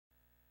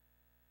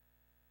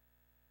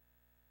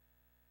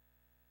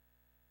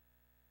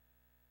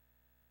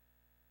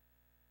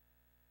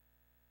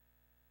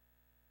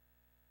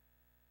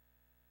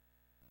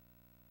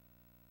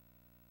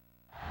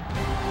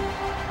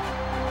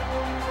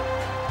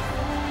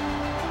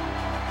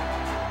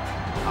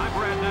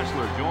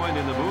Kessler, joined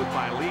in the booth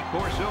by Lee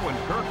Corso and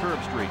Kirk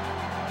Herbstreit.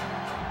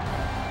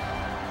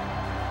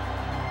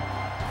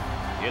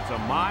 It's a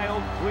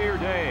mild, clear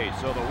day,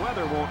 so the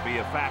weather won't be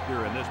a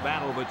factor in this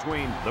battle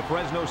between the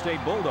Fresno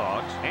State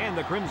Bulldogs and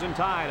the Crimson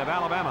Tide of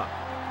Alabama.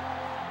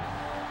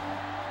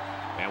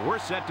 And we're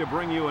set to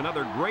bring you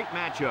another great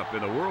matchup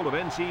in the world of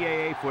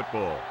NCAA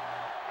football.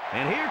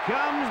 And here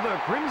comes the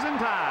Crimson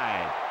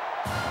Tide.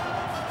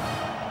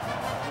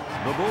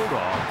 The Bulldogs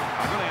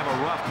are going to have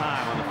a rough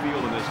time on the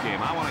field in this game.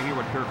 I want to hear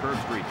what Kirk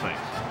Herbstreit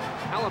thinks.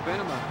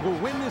 Alabama will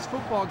win this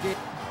football game.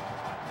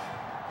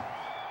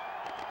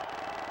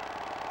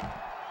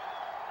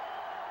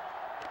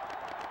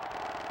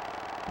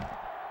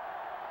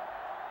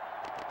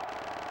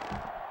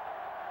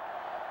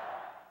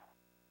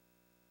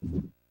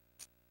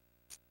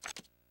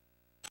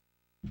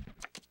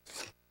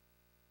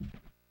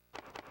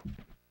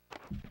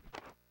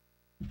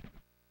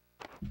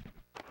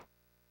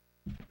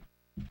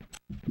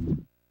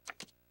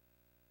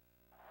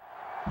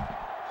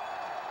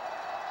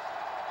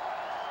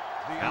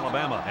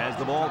 Alabama has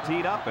the ball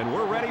teed up, and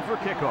we're ready for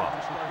kickoff.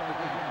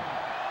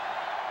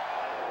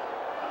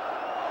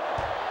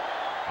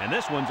 And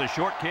this one's a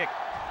short kick.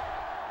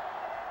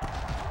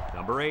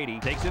 Number 80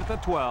 takes it at the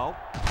 12.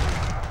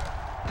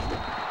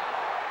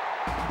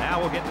 Now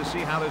we'll get to see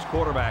how this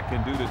quarterback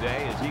can do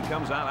today as he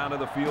comes out onto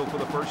the field for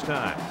the first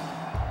time.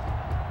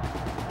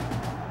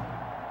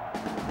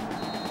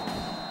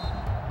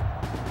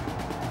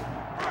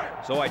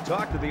 So I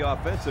talked to the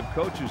offensive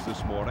coaches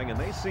this morning, and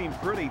they seem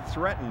pretty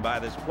threatened by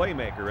this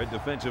playmaker at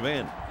defensive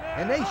end.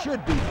 And they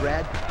should be,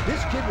 Brad.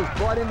 This kid was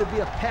brought in to be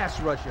a pass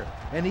rusher,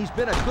 and he's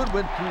been a good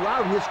one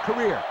throughout his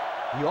career.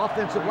 The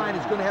offensive line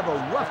is going to have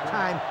a rough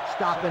time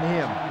stopping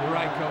him. You're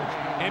right, Coach.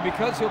 And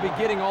because he'll be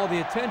getting all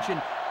the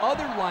attention,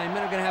 other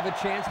linemen are going to have a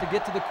chance to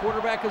get to the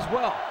quarterback as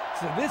well.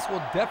 So this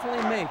will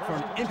definitely make for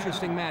an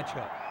interesting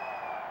matchup.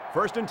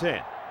 1st and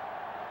 10.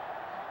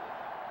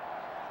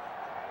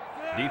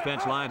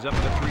 Defense lines up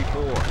in the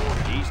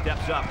 3-4. He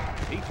steps up.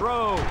 He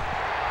throws.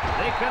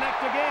 They connect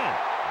again.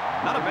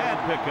 Not a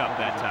bad pickup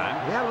that time.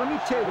 Yeah, let me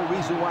tell you the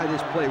reason why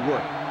this play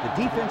worked.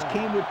 The defense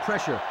came with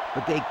pressure,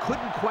 but they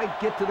couldn't quite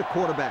get to the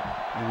quarterback,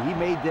 and he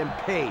made them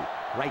pay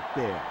right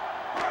there.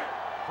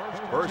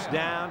 1st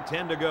down,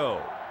 10 to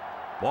go.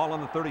 Ball on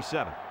the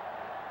 37.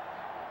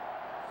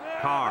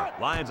 Carr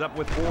lines up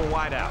with 4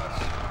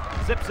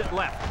 wideouts. Zips it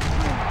left.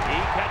 He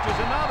catches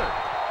another.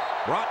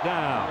 Brought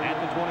down at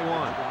the 21.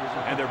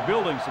 And they're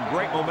building some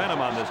great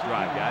momentum on this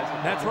drive, guys.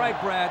 That's right,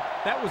 Brad.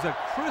 That was a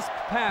crisp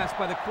pass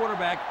by the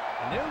quarterback,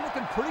 and they're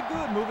looking pretty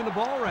good moving the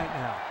ball right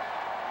now.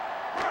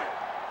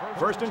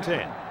 1st and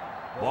 10.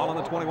 Ball on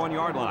the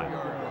 21-yard line.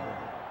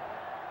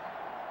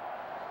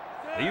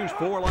 They use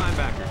 4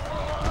 linebackers.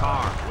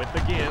 Carr with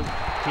the give.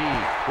 T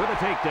with a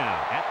takedown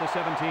at the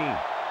 17.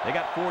 They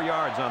got 4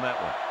 yards on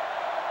that one.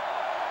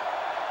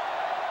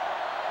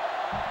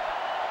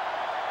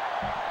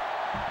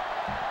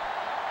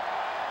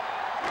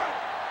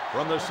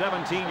 From the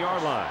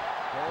 17-yard line.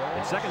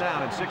 It's 2nd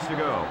down and 6 to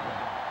go.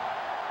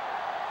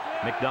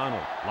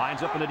 McDonald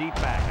lines up in a deep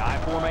back. I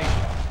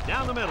formation.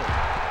 Down the middle.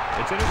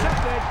 It's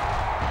intercepted.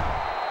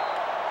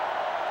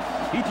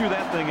 He threw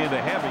that thing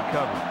into heavy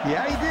cover.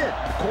 Yeah, he did.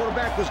 The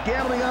quarterback was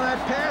gambling on that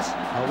pass.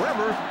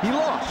 However, he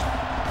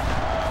lost.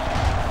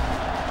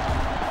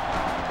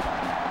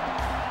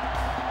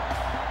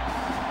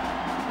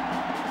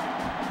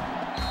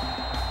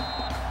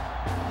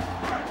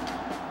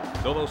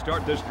 So they'll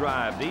start this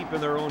drive deep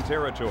in their own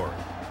territory.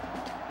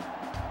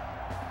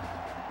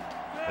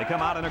 They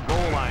come out in a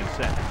goal line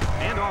set.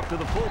 Hand off to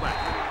the fullback.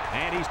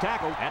 And he's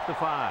tackled at the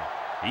 5.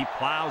 He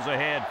plows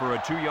ahead for a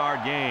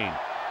 2-yard gain.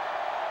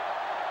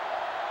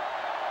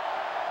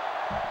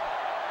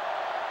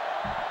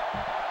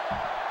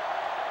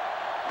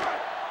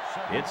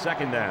 It's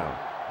 2nd down.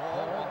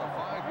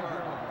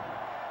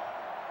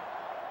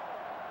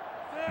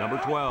 Number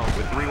 12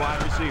 with 3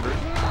 wide receivers.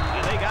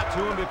 And they got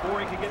to him before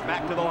he could get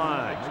back to the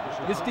line.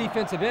 This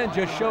defensive end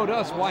just showed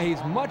us why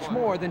he's much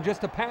more than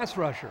just a pass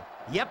rusher.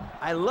 Yep,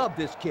 I love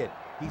this kid.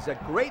 He's a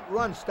great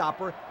run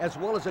stopper as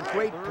well as a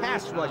great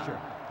pass rusher.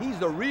 He's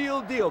the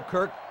real deal,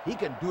 Kirk. He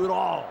can do it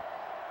all.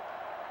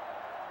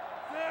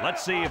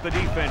 Let's see if the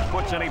defense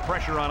puts any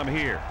pressure on him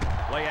here.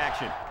 Play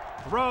action.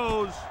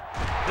 Throws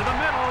to the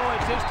middle.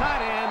 It's his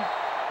tight end.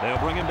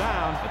 They'll bring him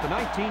down at the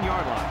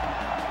 19-yard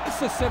line. This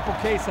is a simple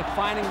case of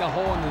finding the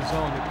hole in the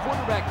zone. The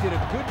quarterback did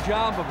a good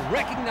job of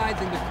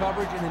recognizing the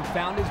coverage and then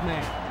found his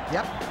man.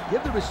 Yep,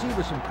 give the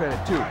receiver some credit,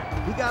 too.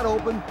 He got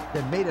open,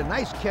 then made a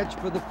nice catch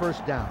for the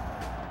 1st down.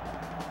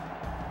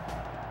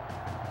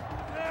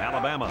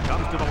 Alabama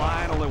comes to the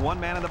line, only 1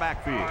 man in the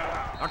backfield.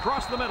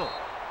 Across the middle,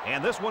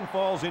 and this one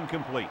falls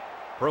incomplete.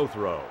 Pro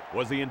throw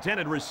was the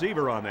intended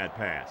receiver on that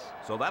pass,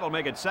 so that'll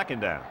make it 2nd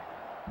down.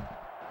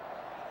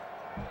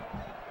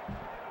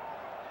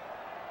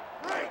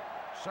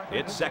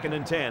 It's 2nd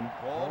and 10.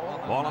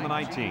 Ball on the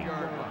 19.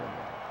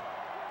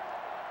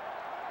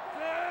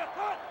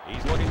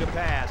 He's looking to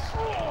pass.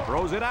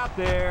 Throws it out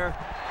there.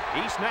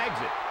 He snags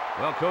it.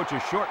 Well, Coach, a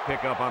short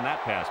pickup on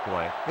that pass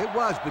play. It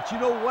was, but you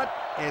know what?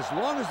 As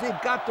long as they've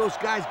got those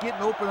guys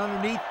getting open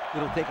underneath,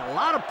 it'll take a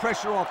lot of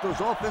pressure off those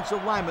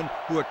offensive linemen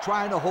who are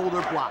trying to hold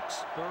their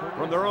blocks.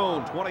 From their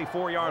own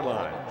 24-yard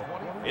line,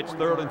 it's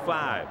 3rd and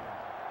 5.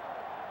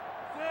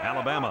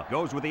 Alabama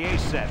goes with the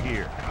ace set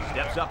here.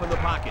 Steps up in the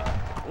pocket.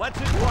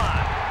 Lets it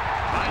fly.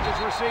 Finds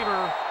his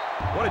receiver.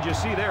 What did you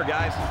see there,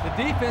 guys?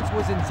 The defense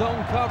was in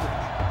zone coverage.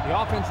 The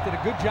offense did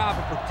a good job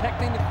of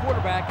protecting the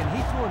quarterback, and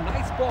he threw a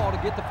nice ball to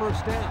get the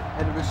first down.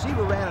 And the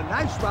receiver ran a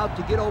nice route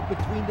to get out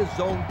between the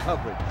zone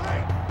coverage.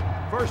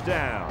 First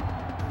down.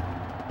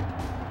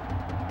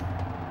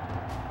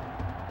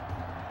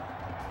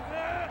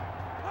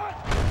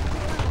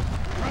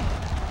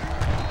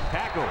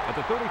 Tackle at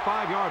the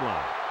 35-yard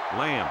line.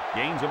 Lamb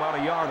gains about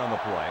a yard on the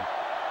play.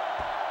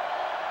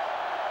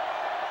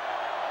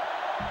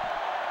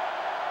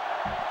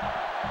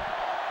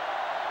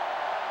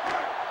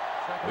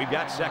 We've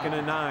got 2nd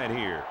and 9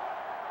 here.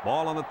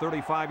 Ball on the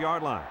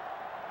 35-yard line.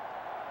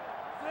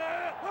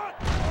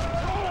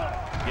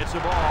 Gets the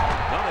ball.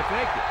 Well, they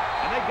faked it,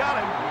 and they got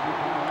it.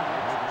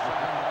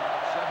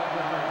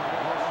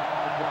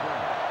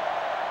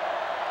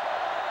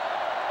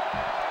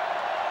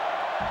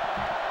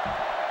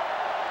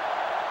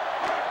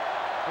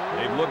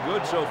 They've looked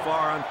good so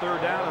far on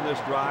 3rd down on this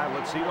drive.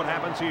 Let's see what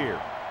happens here.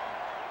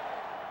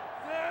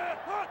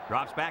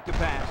 Drops back to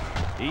pass.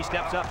 He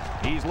steps up.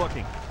 He's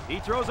looking. He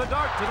throws a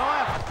dart to the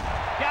left.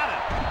 Got it.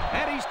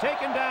 And he's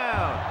taken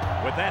down.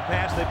 With that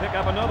pass, they pick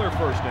up another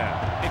first down.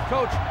 And,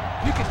 Coach,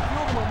 you can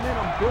feel the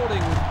momentum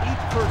building with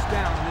each first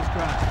down in this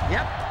drive.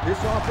 Yep, this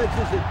offense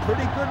is in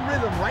pretty good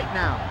rhythm right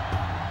now.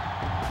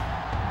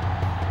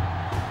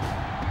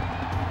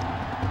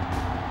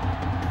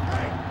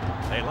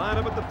 They line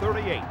up at the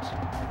 38.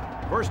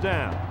 First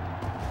down.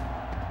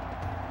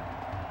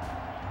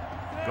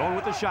 Going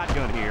with the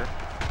shotgun here.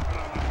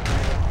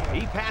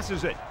 He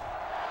passes it.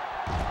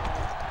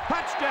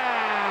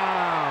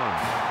 Touchdown!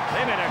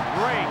 They made a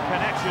great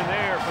connection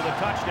there for the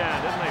touchdown,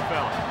 didn't they,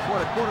 fellas? Boy,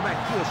 the quarterback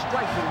threw a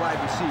strike to the wide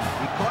receiver.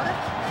 He caught it,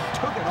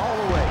 took it all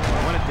the way.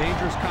 What a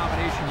dangerous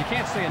combination. You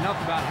can't say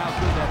enough about how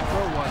good that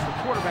throw was. The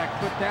quarterback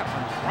put that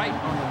one right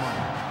on the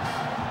money.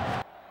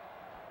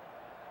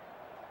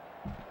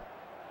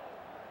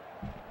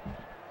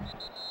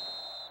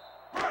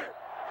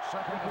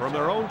 From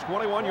their own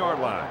 21-yard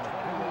line,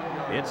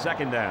 it's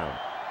 2nd down.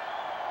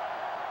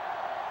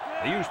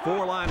 They use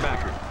 4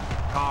 linebackers.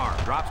 Carr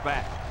drops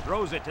back,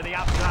 throws it to the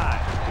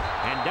outside,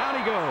 and down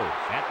he goes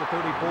at the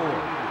 34.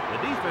 The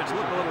defense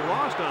looked a little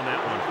lost on that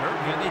one, Kurt.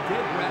 Yeah, they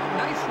did, Brad.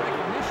 Nice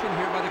recognition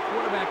here by the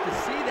quarterback to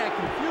see that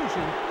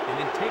confusion and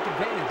then take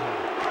advantage of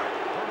it.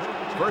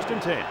 It's 1st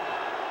and 10.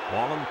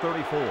 Ball on the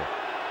 34.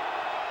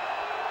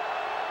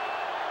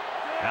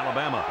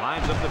 Alabama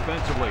lines up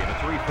defensively at the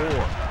 3-4.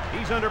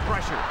 He's under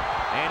pressure,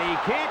 and he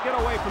can't get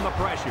away from the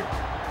pressure.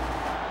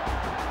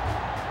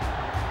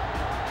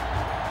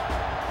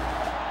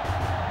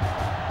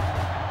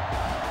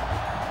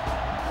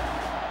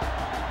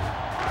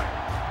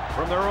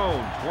 From their own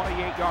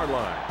 28-yard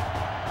line.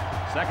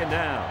 2nd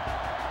down.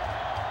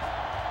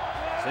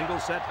 Single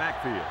set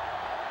backfield.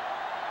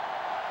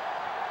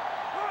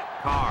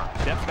 Carr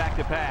steps back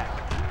to pass.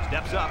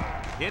 Steps up.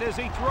 Hit as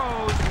he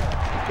throws.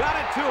 Got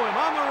it to him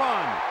on the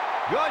run.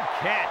 Good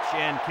catch.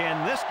 And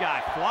can this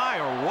guy fly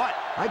or what?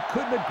 I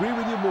couldn't agree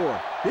with you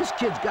more. This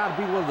kid's got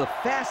to be one of the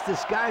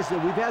fastest guys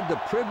that we've had the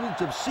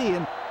privilege of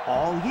seeing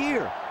all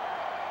year.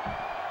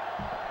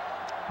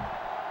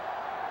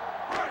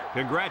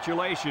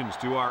 Congratulations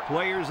to our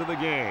players of the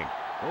game.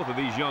 Both of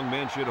these young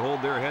men should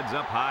hold their heads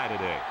up high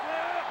today.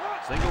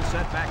 Single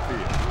set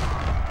backfield.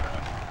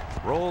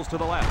 Rolls to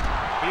the left.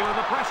 Feeling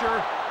the pressure.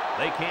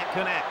 They can't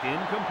connect.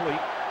 Incomplete.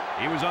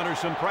 He was under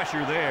some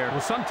pressure there. Well,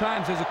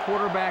 sometimes as a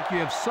quarterback, you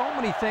have so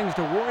many things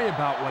to worry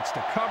about. What's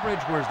the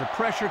coverage? Where's the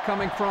pressure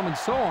coming from? And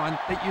so on,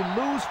 that you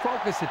lose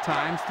focus at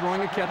times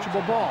throwing a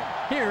catchable ball.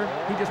 Here,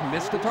 he just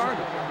missed the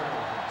target.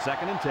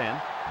 2nd and 10.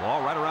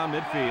 Ball right around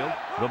midfield.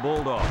 The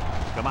Bulldogs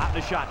come out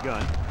in the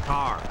shotgun.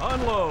 Carr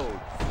unloads.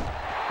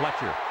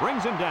 Fletcher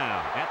brings him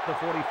down at the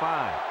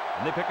 45.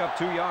 And they pick up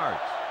 2 yards.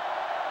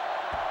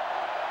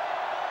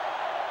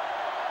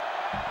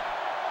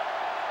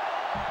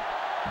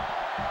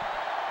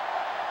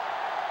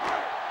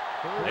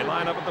 They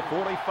line up at the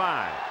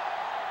 45.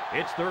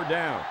 It's 3rd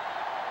down.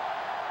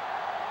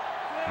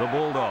 The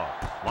Bulldogs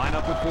line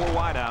up with 4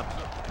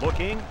 wideouts.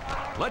 Looking.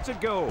 Lets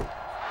it go.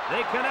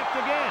 They connect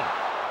again.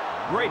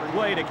 Great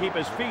play to keep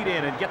his feet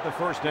in and get the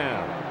first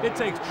down. It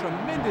takes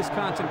tremendous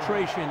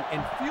concentration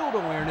and field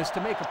awareness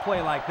to make a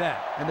play like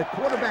that. And the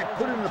quarterback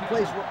put it in a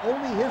place where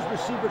only his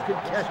receiver could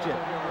catch it.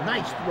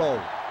 Nice throw.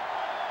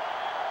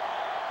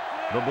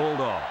 The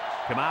Bulldogs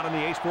come out in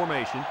the ace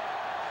formation.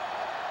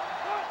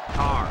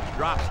 Carr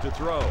drops to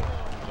throw.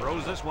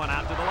 Throws this one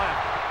out to the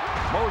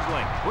left.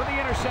 Mosley with the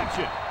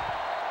interception.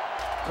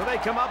 So they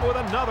come up with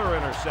another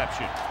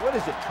interception. What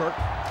is it, Kirk?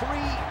 4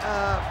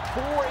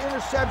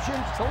 interceptions?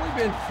 It's only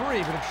been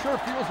 3, but it sure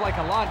feels like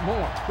a lot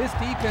more. This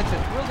defense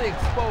has really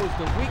exposed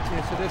the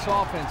weakness of this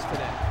offense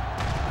today.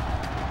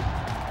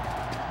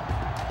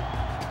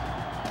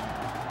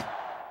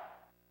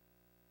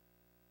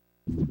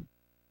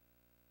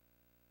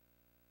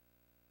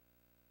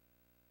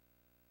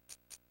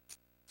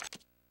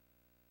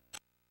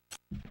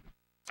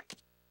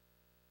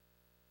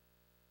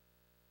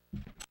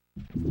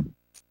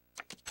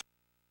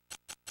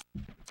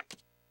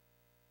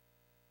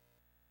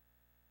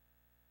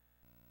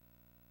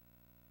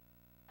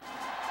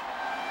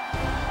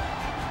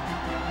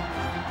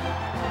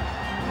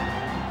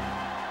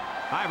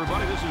 Hi,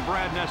 everybody. This is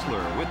Brad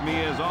Nessler. With me,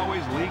 as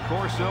always, Lee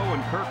Corso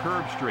and Kirk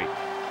Herbstreit.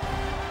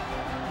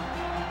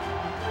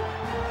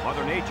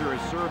 Mother Nature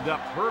has served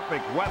up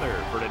perfect weather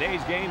for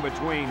today's game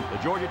between the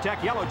Georgia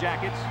Tech Yellow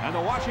Jackets and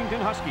the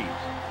Washington Huskies.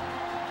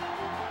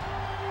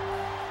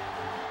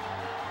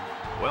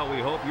 Well, we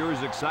hope you're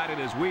as excited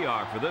as we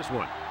are for this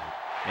one.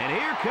 And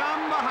here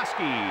come the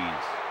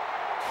Huskies.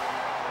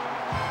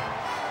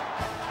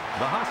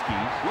 The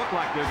Huskies look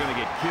like they're going to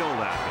get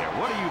killed out there.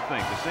 What do you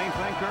think? The same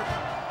thing, Kirk?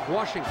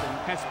 Washington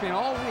has spent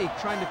all week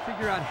trying to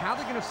figure out how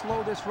they're going to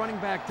slow this running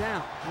back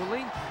down. Well,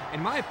 Lee,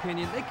 in my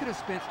opinion, they could have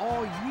spent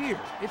all year.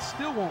 It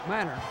still won't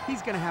matter.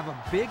 He's going to have a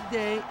big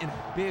day and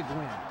a big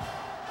win.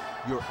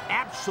 You're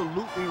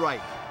absolutely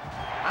right.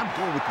 I'm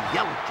going with the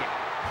Yellow Jackets.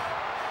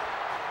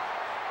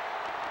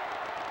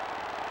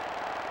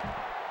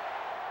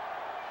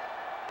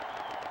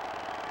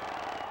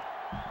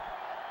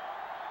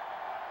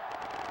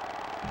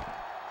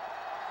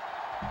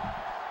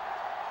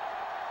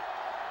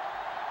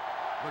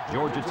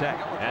 Georgia Tech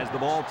has the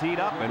ball teed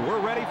up, and we're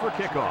ready for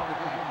kickoff.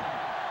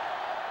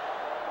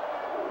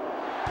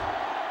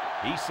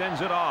 He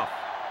sends it off.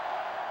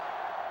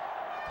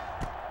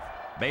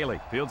 Bailey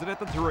fields it at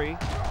the 3.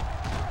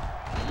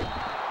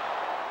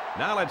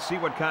 Now let's see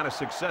what kind of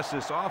success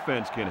this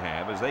offense can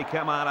have as they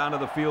come out onto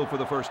the field for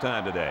the first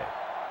time today.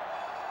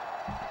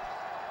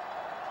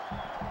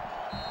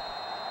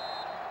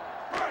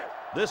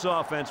 This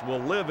offense will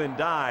live and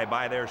die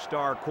by their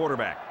star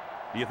quarterback.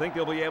 Do you think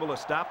they'll be able to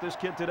stop this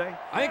kid today?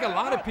 I think a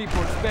lot of people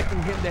are expecting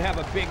him to have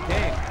a big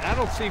game, and I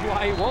don't see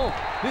why he won't.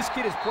 This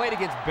kid has played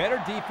against better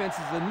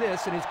defenses than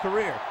this in his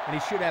career, and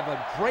he should have a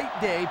great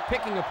day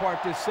picking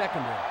apart this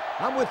secondary.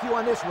 I'm with you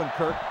on this one,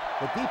 Kirk.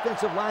 The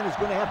defensive line is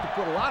going to have to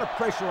put a lot of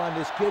pressure on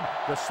this kid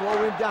to slow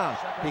him down,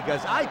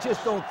 because I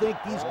just don't think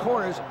these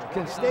corners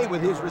can stay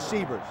with his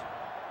receivers.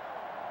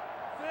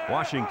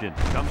 Washington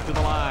comes to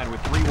the line with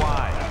 3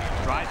 wide.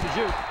 Tries to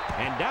juke,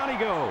 and down he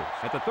goes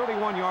at the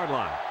 31-yard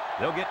line.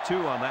 They'll get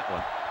 2 on that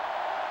one.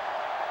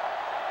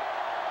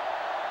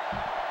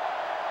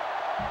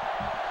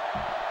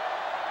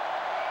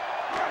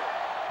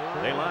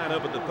 They line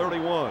up at the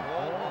 31.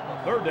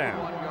 3rd down.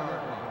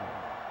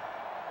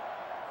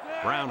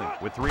 Browning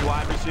with 3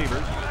 wide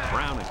receivers.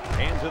 Browning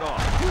hands it off.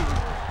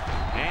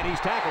 And he's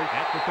tackled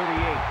at the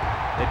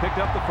 38. They picked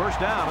up the first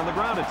down on the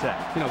ground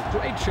attack. You know,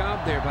 great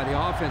job there by the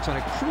offense on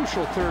a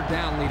crucial 3rd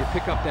down lead to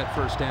pick up that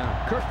first down.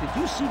 Kirk, did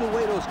you see the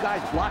way those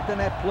guys blocked on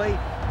that play?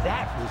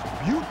 That was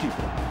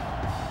beautiful.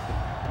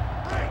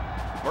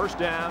 First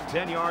down,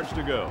 10 yards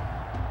to go.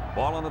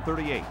 Ball on the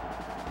 38.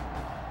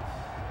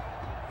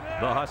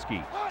 The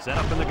Huskies set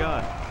up in the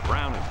gun.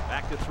 Browning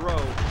back to throw.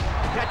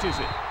 Catches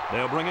it.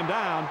 They'll bring him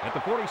down at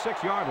the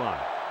 46-yard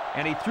line.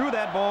 And he threw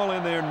that ball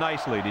in there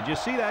nicely. Did you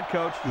see that,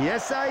 Coach?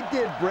 Yes, I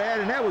did, Brad,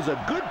 and that was a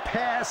good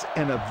pass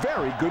and a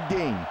very good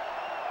game.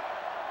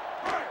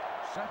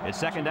 It's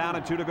 2nd down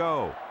and 2 to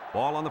go.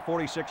 Ball on the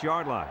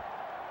 46-yard line.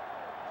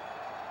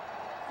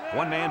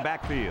 One-man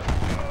backfield.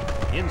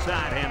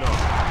 Inside handoff.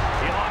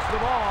 He lost the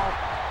ball.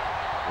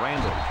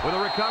 Randall with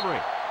a recovery.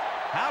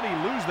 How'd he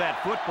lose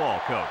that football,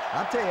 Coach?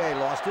 I'll tell you how he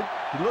lost it.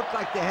 He looked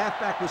like the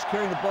halfback was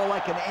carrying the ball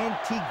like an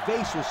antique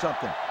vase or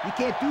something. You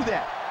can't do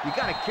that. You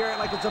got to carry it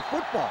like it's a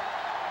football.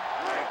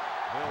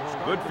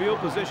 Good field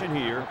position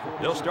here.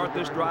 They'll start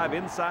this drive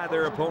inside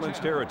their opponent's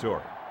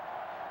territory.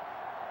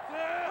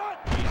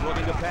 He's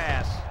looking to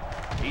pass.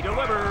 He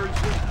delivers.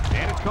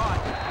 And it's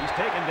caught. He's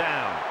taken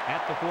down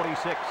at the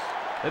 46.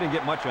 They didn't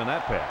get much on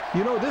that pass.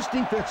 You know, this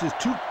defense is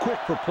too quick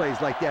for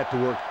plays like that to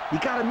work. You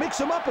got to mix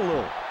them up a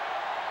little.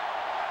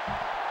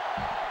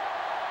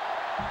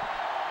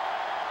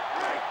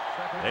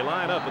 They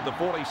line up at the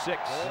 46.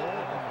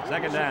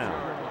 2nd down.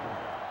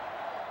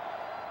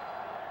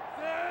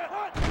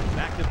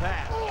 Back to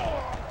pass.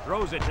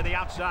 Throws it to the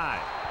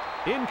outside.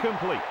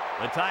 Incomplete.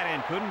 The tight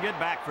end couldn't get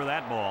back for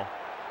that ball.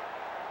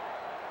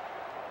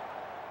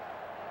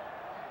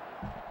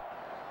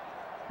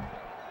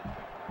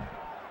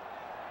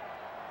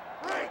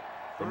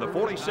 From the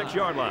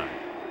 46-yard line,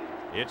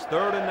 it's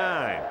 3rd and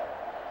 9.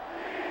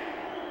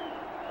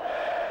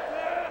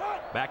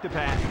 Back to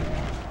pass.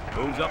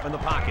 Moves up in the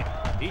pocket.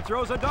 He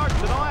throws a dart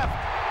to the left.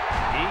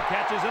 He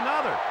catches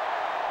another.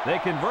 They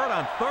convert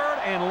on 3rd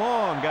and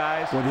long,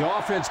 guys. Well, the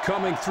offense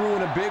coming through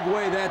in a big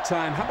way that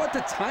time. How about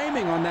the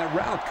timing on that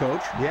route,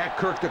 Coach? Yeah,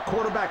 Kirk, the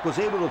quarterback was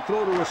able to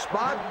throw to a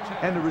spot,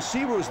 and the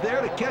receiver was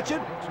there to catch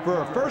it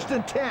for a 1st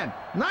and 10.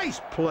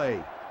 Nice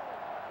play.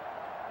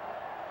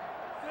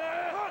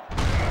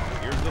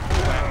 Here's the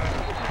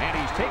fullback. And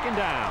he's taken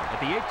down at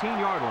the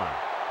 18-yard line.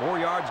 4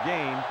 yards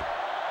gain.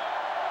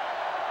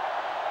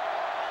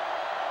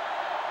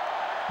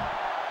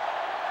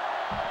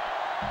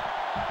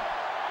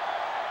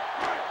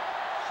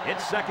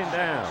 It's 2nd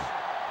down.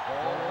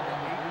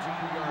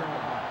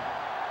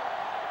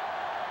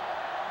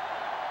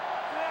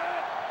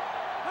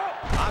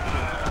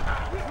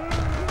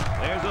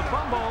 There's a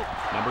fumble.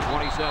 Number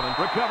 27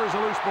 recovers a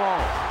loose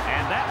ball.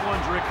 And that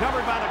one's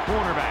recovered by the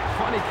cornerback.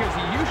 Funny, because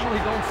you usually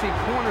don't see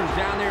corners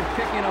down there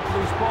picking up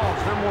loose balls.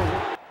 They're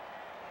more...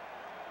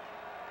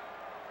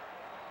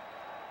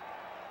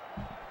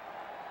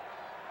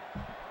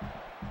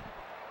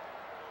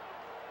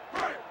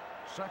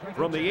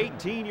 From the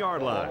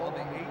 18-yard line,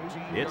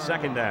 it's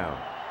second down.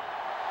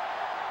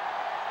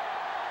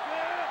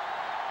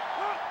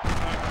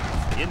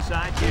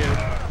 Inside give,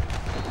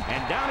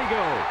 and down he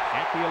goes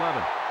at the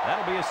 11.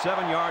 That'll be a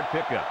 7-yard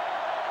pickup.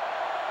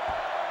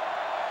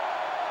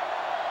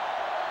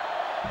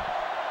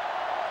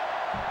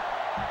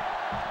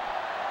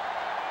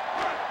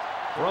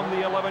 From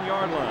the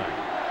 11-yard line,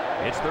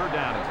 it's third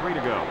down and 3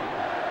 to go.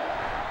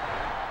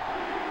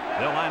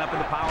 They'll line up in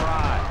the power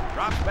I.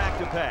 Drops back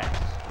to pass.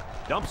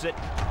 Dumps it.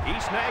 He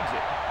snags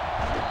it.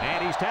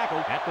 And he's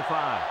tackled at the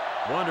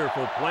 5.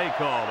 Wonderful play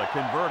call to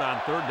convert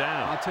on third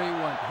down. I'll tell you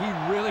what, he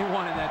really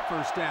wanted that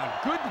first down.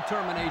 Good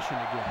determination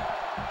again.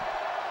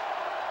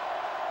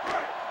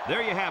 There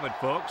you have it,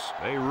 folks.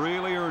 They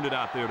really earned it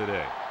out there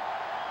today.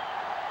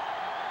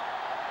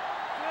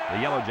 The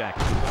Yellow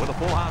Jackets with a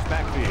full house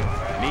backfield.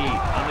 Meade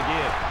on the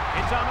give.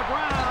 It's on the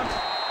ground.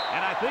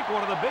 And I think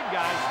one of the big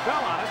guys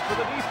fell on it for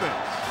the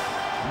defense.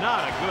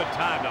 Not a good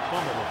time to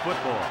fumble the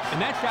football.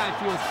 And that guy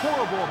feels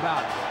horrible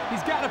about it.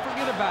 He's got to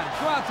forget about it.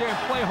 Go out there and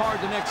play hard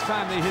the next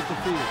time they hit the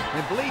field.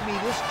 And believe me,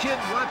 this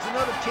kid wants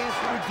another chance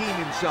to redeem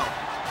himself.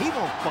 He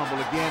won't fumble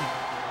again.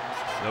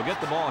 They'll get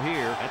the ball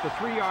here at the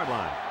 3-yard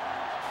line.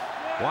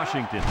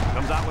 Washington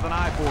comes out with an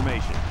I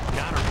formation.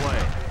 Counter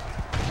play.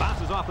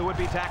 Bounces off the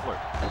would-be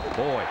tackler.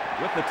 Boyd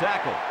with the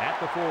tackle at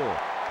the 4.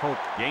 Polk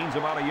gains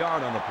about a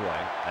yard on the play.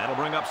 That'll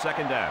bring up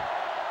second down.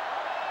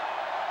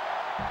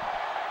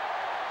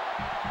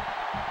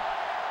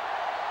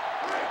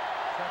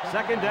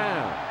 Second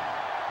down.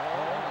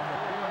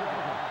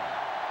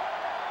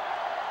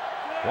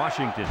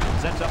 Washington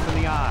sets up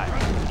in the I.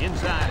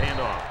 Inside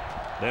handoff.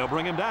 They'll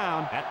bring him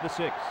down at the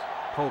 6.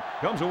 Polk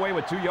comes away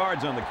with 2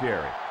 yards on the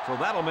carry. So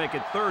that'll make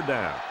it third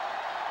down.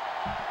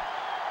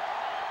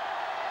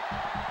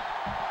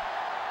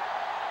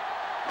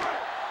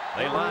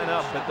 They line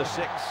up at the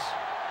 6.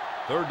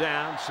 Third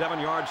down, 7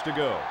 yards to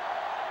go.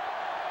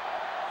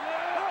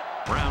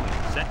 Browning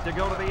set to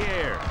go to the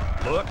air.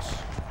 Looks.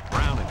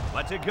 Browning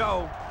lets it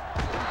go.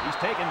 He's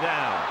taken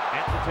down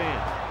at the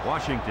 10.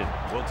 Washington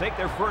will take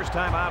their first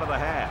time out of the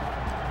half.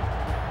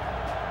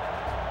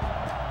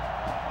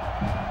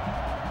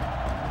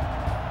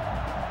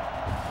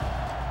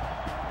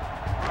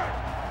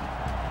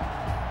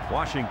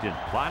 Washington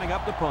lining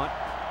up the punt.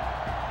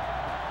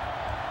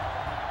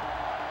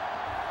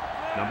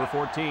 Number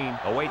 14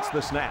 awaits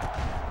the snap.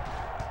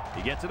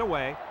 He gets it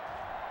away.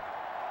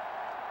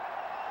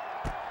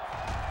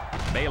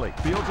 Bailey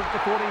fields it at the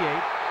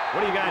 48. What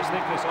do you guys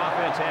think this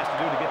offense has to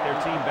do to get their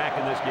team back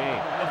in this game?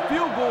 A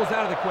field goal is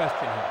out of the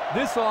question here.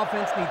 This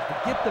offense needs to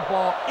get the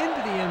ball into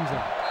the end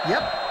zone. Yep,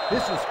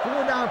 this is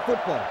 4-down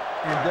football,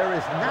 and there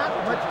is not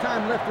much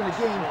time left in the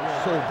game,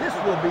 so this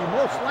will be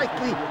most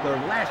likely their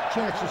last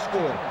chance to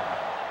score.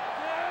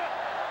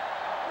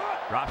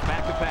 Drops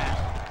back to pass.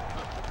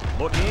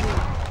 Looking.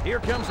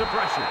 Here comes the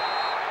pressure.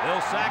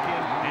 They'll sack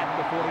him at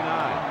the 49.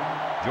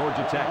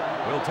 Georgia Tech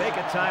will take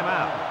a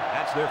timeout.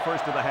 That's their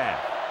first of the half.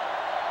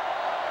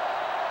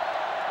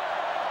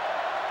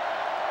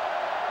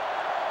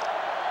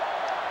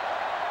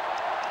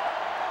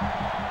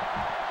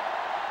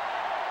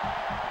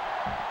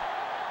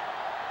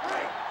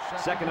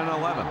 Second and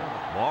 11.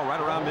 Ball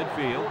right around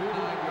midfield.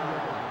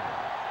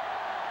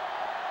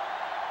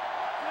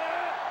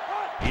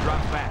 He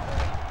drops back.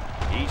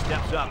 He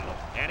steps up,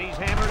 and he's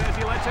hammered as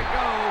he lets it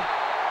go.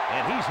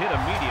 And he's hit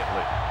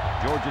immediately.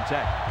 Georgia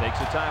Tech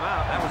takes a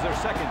timeout. That was their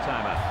second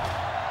timeout.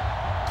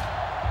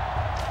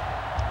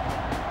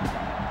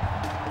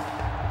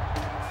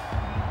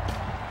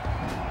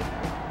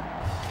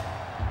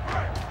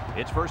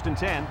 It's first and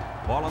 10.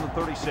 Ball on the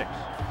 36.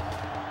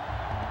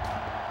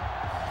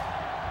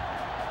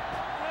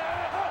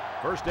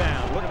 First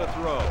down, look at the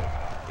throw.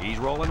 He's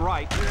rolling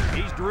right.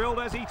 He's drilled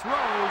as he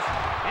throws,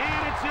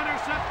 and it's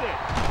intercepted.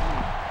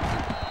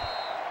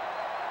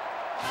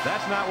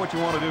 That's not what you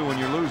want to do when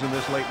you're losing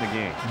this late in the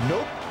game.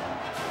 Nope.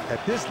 At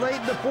this late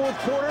in the fourth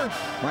quarter,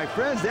 my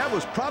friends, that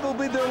was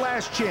probably their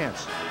last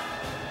chance.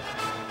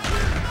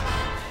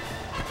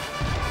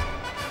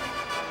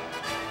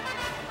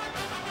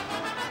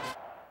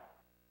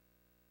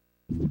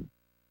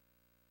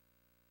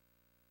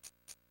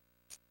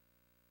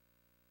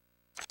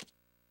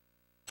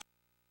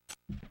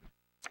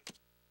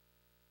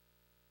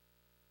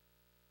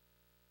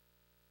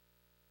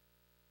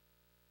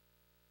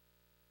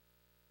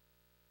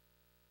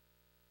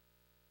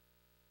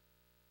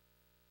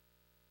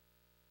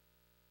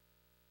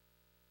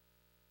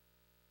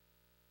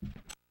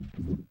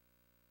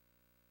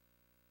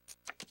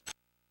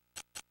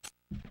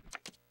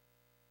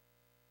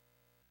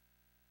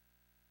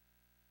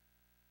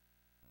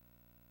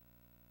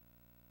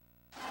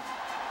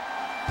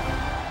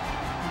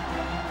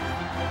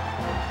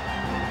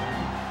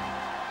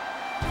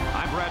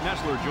 Brad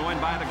Nessler, joined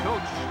by the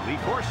coach, Lee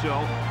Corso,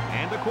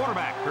 and the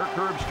quarterback, Kirk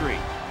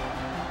Herbstreit.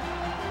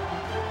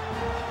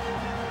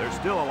 There's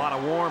still a lot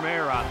of warm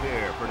air out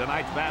there for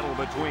tonight's battle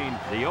between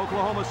the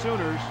Oklahoma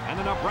Sooners and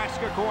the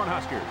Nebraska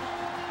Cornhuskers.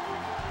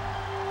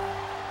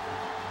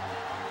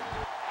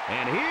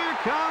 And here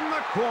come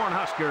the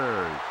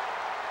Cornhuskers.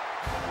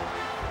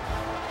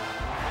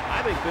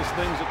 I think this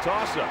thing's a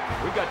toss-up.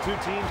 We've got two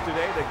teams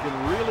today that can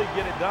really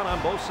get it done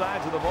on both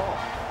sides of the ball.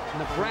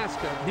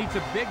 Nebraska needs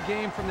a big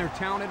game from their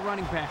talented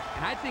running back,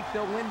 and I think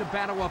they'll win the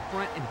battle up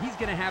front, and he's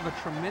going to have a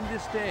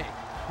tremendous day.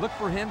 Look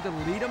for him to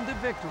lead them to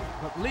victory,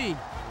 but Lee,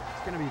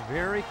 it's going to be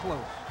very close.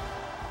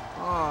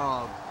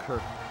 Oh,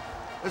 Kirk.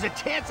 There's a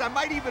chance I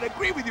might even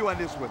agree with you on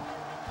this one.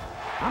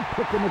 I'm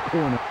picking the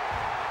corner.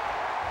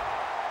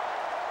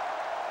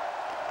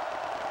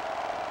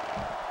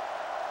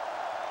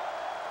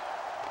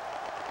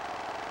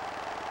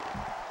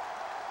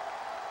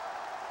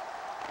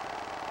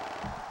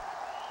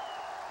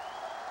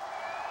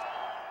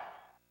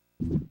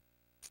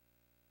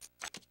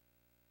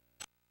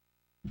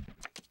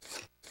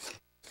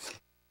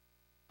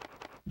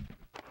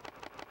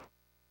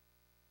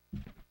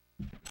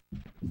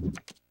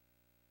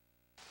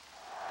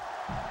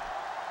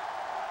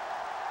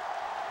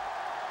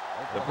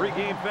 The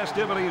pregame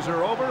festivities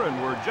are over,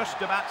 and we're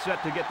just about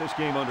set to get this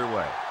game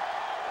underway.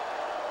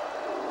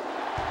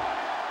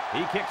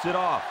 He kicks it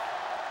off.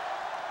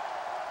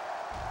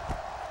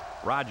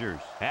 Rogers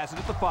has it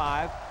at the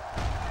 5.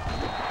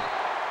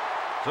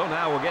 So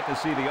now we'll get to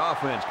see the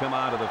offense come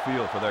out of the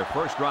field for their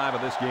first drive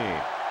of this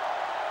game.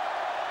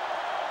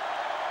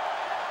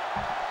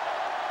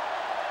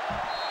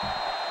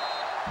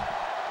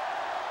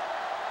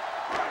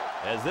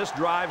 As this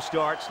drive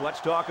starts, let's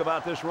talk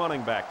about this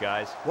running back,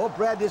 guys. Well,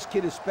 Brad, this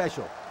kid is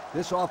special.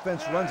 This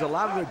offense runs a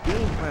lot of their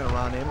game plan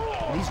around him,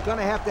 and he's going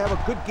to have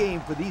a good game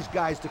for these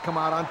guys to come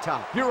out on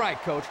top. You're right,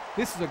 Coach.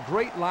 This is a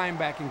great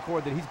linebacking core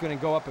that he's going to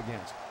go up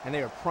against, and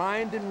they are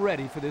primed and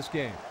ready for this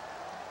game.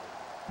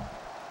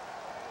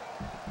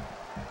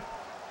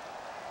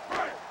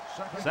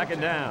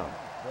 Second down.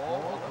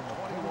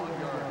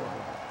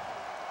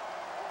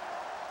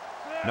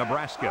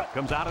 Nebraska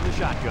comes out in the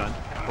shotgun.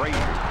 Frazier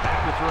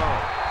back to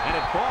throw. And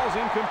it falls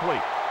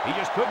incomplete. He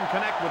just couldn't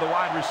connect with a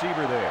wide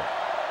receiver there.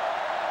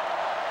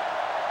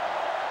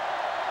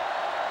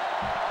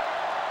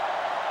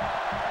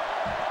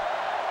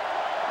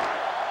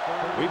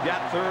 We've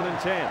got 3rd and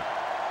 10.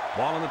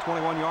 Ball on the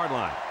 21-yard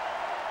line.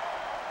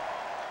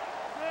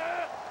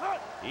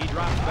 He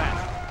drops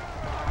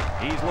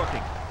back. He's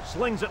looking.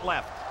 Slings it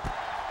left.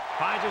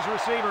 Finds his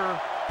receiver.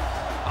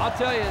 I'll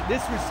tell you,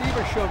 this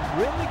receiver showed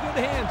really good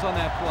hands on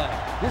that play.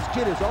 This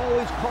kid is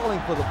always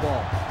calling for the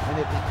ball, and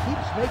if he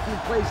keeps making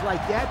plays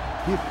like that,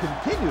 he'll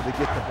continue to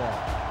get the ball.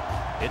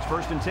 It's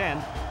 1st and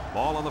 10.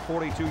 Ball on the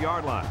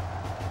 42-yard line.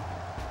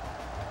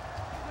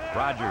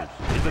 Rogers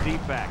is the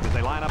deep back as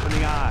they line up in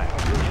the I.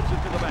 Gets it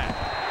to the back.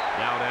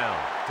 Dowdell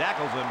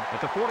tackles him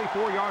at the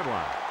 44-yard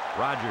line.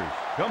 Rogers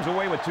comes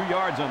away with 2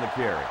 yards on the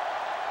carry.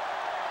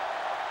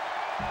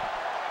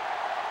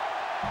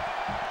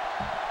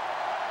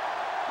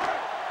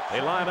 They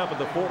line up at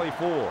the 44.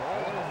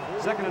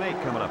 2nd and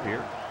 8 coming up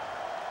here.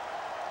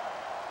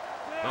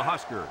 The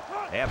Huskers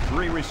have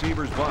 3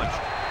 receivers bunched.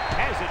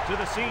 Has it to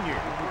the senior.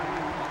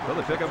 Well,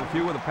 they pick up a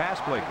few with a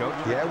pass play, Coach.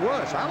 Yeah, it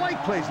was. I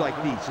like plays like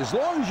these. As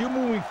long as you're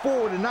moving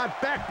forward and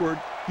not backward,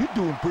 you're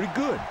doing pretty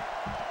good.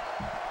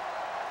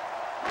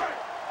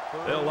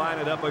 They'll line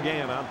it up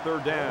again on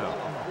 3rd down.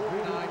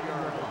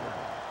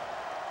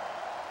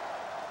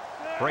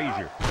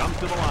 Frazier comes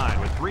to the line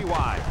with 3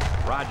 wide.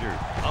 Rogers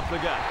up the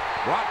gut.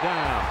 Brought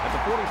down at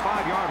the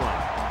 45-yard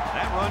line.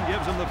 That run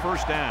gives them the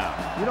 1st down.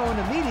 You know, in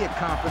the media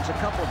conference a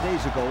couple of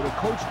days ago, the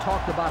coach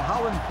talked about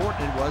how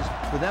important it was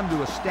for them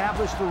to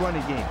establish the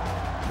running game.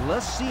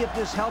 Let's see if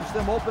this helps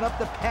them open up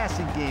the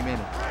passing game in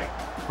it.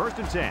 1st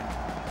and 10.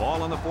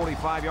 Ball on the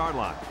 45-yard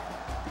line.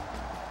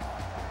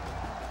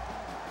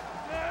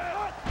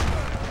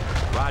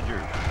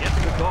 Rogers gets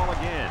the call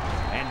again.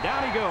 And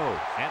down he goes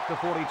at the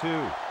 42.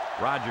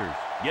 Rogers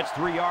gets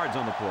 3 yards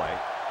on the play.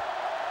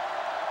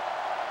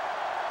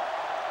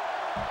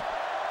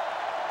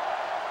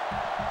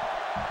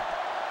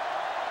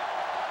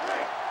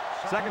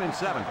 Second and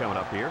 7 coming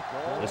up here.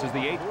 This is the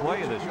 8th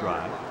play of this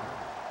drive.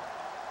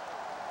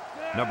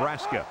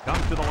 Nebraska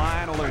comes to the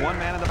line, only 1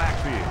 man in the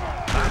backfield.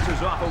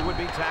 Bounces off a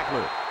would-be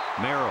tackler.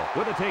 Merrill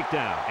with a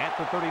takedown at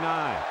the 39.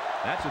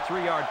 That's a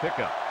 3-yard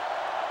pickup.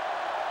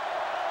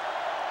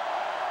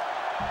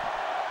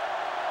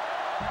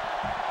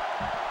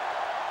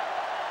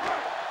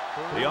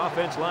 The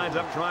offense lines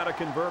up trying to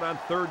convert on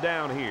 3rd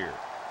down here.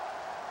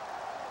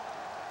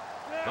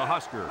 The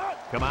Huskers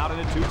come out in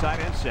a 2 tight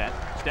end set.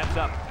 Steps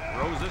up,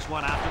 throws this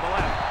one out to the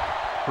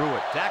left.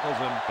 Pruitt tackles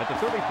him at the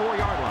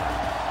 34-yard line.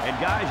 And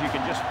guys, you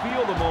can just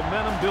feel the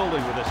momentum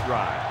building with this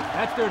drive.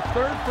 That's their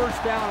 3rd first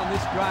down on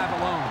this drive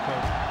alone,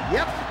 Coach.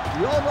 Yep,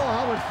 we all know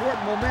how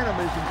important momentum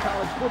is in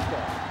college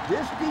football.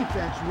 This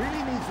defense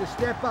really needs to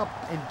step up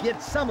and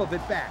get some of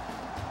it back.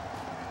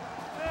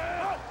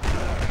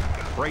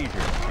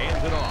 Frazier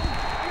hands it off.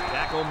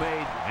 Tackle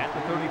made at the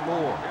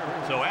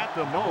 34. So at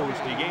the most,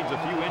 he gains a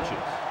few inches.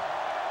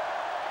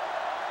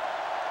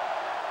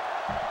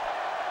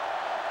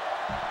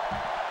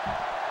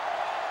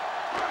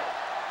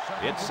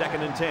 It's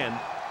 2nd and 10.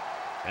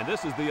 And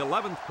this is the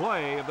 11th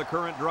play of the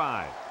current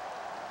drive.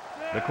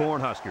 The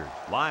Cornhuskers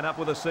line up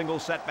with a single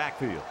set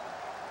backfield.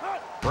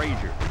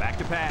 Frazier back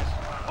to pass.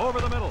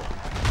 Over the middle.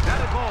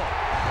 Batted ball.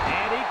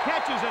 And he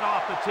catches it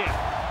off the tip.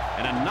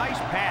 And a nice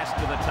pass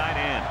to the tight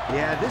end.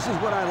 Yeah, this is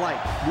what I like.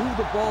 Move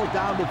the ball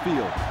down the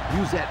field.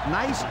 Use that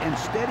nice and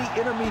steady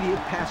intermediate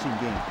passing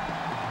game.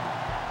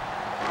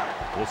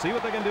 We'll see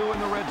what they can do in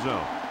the red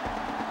zone.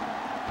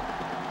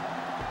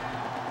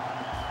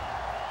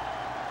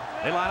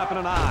 They line up in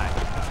an I.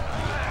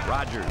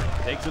 Rogers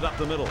takes it up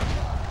the middle.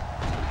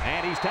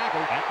 And he's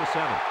tackled at the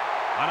 7.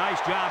 A nice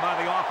job by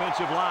the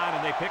offensive line,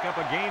 and they pick up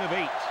a gain of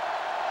 8.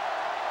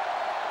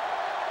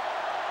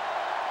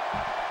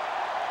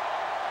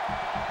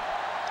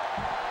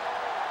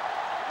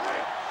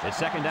 It's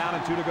 2nd down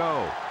and 2 to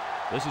go.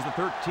 This is the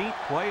 13th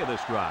play of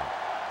this drive.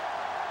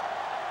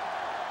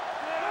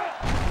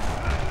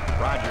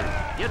 Rogers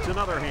gets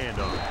another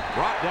handoff.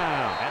 Brought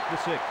down at the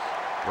 6.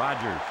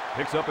 Rogers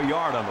picks up a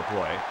yard on the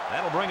play.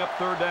 That'll bring up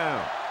 3rd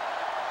down.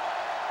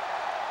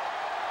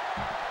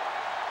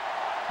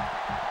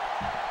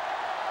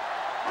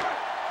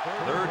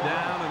 Third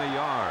down and a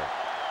yard.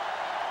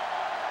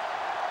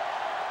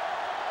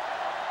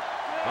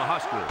 The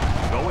Huskers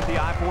go with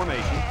the I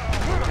formation.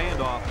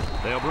 Handoff.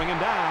 They'll bring him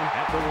down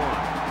at the 1.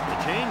 The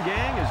chain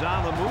gang is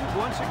on the move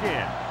once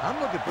again. I'm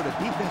looking for the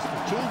defense to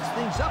change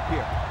things up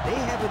here. They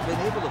haven't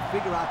been able to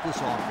figure out this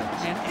offense.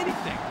 And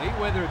anything, Lee,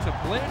 whether it's a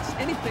blitz,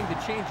 anything to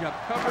change up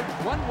coverage,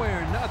 one way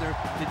or another,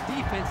 the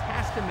defense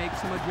has to make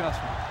some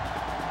adjustments.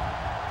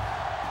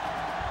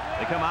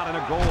 They come out in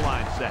a goal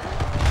line set.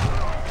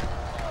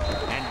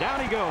 And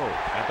down he goes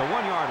at the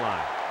 1-yard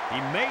line.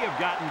 He may have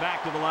gotten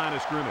back to the line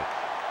of scrimmage.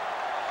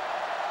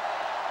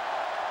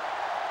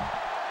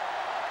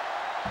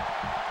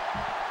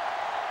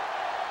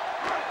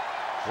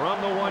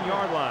 From the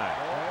 1-yard line.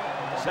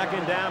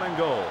 2nd down and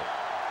goal.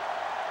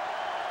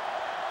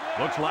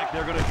 Looks like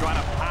they're going to try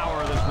to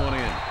power this one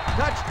in.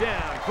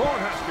 Touchdown,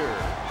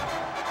 Cornhuskers.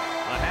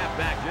 The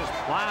halfback just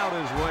plowed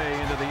his way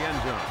into the end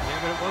zone. Yeah,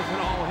 but it wasn't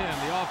all him.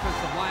 The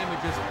offensive lineman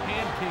just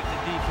handpicked the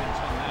defense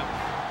on that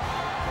one.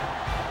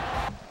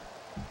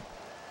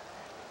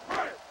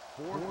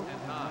 4th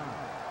and 9.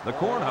 The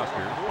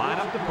Cornhuskers line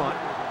up to punt.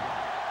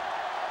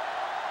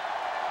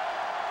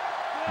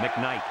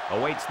 McKnight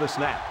awaits the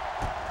snap.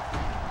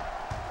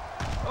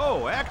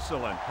 Oh,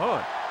 excellent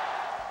punt.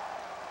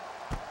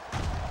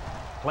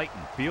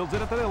 Clayton fields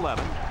it at the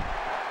 11.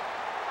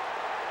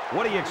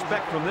 What do you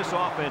expect from this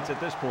offense at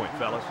this point,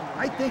 fellas?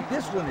 I think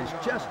this one is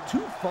just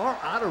too far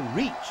out of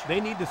reach.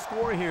 They need to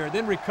score here,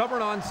 then recover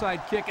an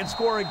onside kick and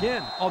score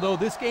again. Although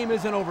this game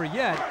isn't over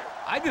yet,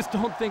 I just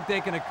don't think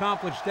they can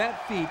accomplish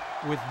that feat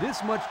with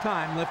this much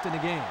time left in the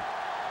game.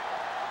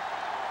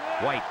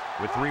 White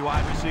with 3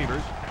 wide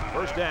receivers.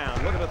 1st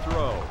down, look at the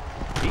throw.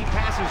 He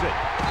passes it.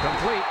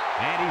 Complete.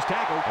 And he's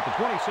tackled at the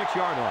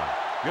 26-yard line.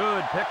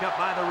 Good pickup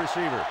by the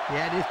receiver.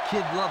 Yeah, this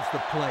kid loves to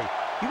play.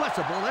 He wants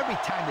the ball every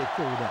time they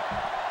throw it up.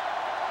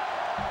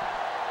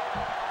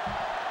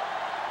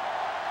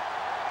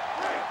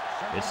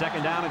 It's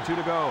 2nd down and 2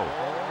 to go.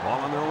 Ball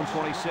on their own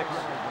 26.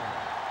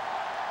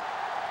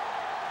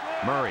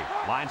 Murray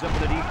lines up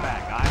with a deep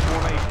back. I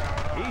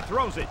formation. He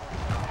throws it.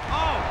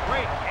 Oh,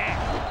 great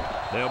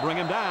catch. They'll bring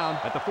him down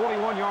at the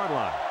 41-yard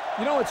line.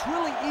 You know, it's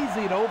really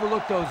easy to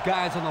overlook those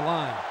guys on the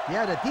line.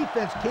 Yeah, the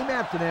defense came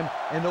after them,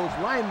 and those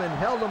linemen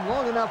held them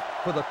long enough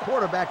for the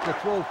quarterback to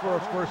throw for a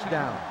 1st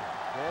down.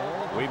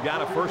 We've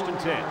got a 1st and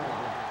 10.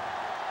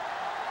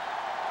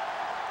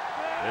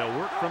 They'll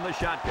work from the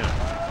shotgun.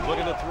 Look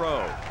at the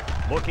throw.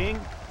 Looking.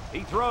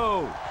 He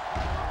throws.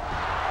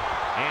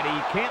 And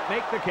he can't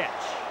make the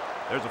catch.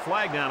 There's a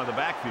flag down in the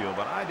backfield,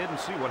 but I didn't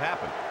see what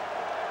happened.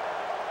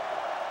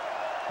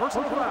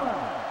 Personal foul.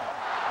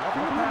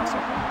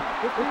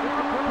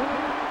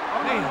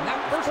 Man,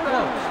 that was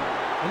close.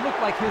 It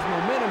looked like his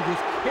momentum just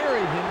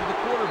carried him to the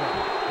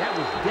quarterback. That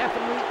was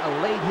definitely a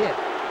late hit.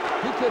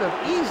 He could have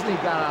easily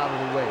got out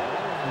of the way.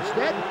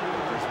 Instead, he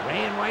just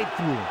ran right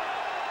through him.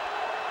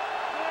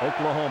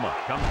 Oklahoma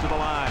comes to the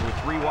line with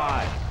 3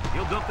 wide.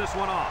 He'll dump this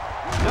one off.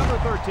 Number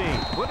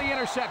 13 with the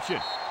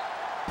interception.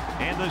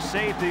 And the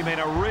safety made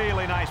a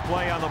really nice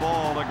play on the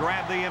ball to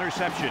grab the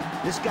interception.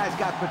 This guy's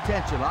got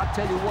potential. I'll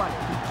tell you what,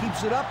 if he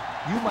keeps it up,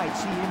 you might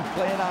see him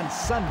playing on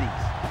Sundays.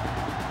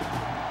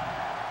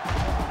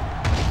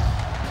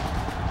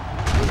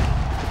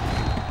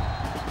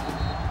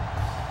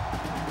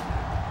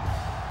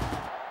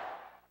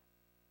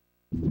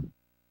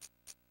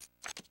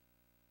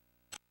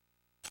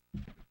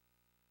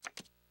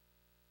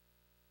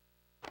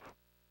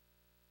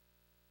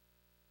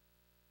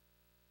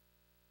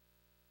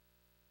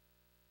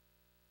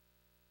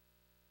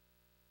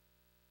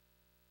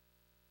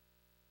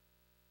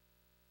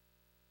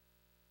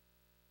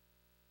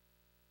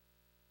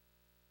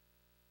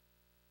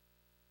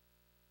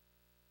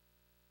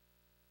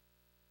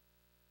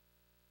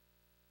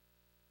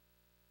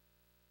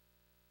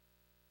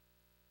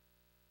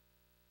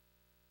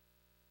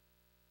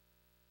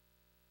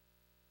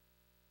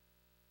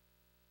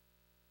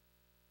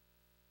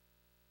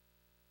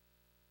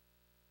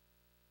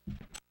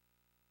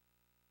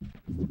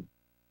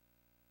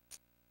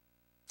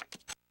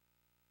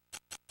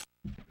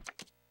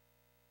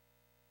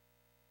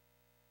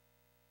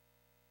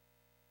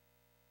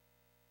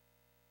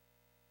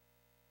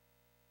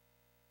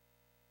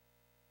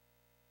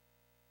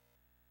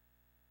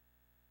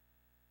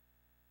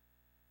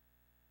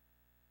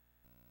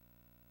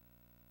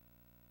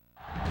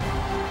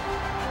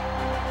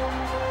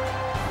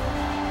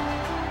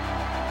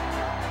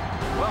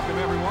 Welcome,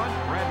 everyone.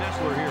 Brad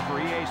Nessler here for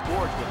EA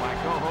Sports with my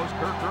co-host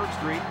Kirk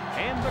Herbstreit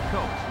and the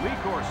coach, Lee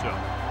Corso.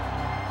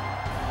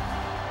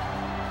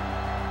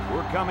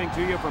 We're coming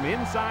to you from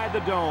inside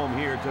the Dome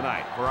here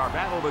tonight for our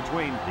battle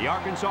between the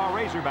Arkansas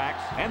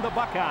Razorbacks and the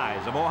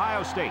Buckeyes of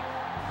Ohio State.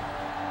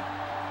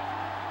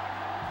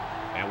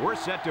 And we're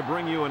set to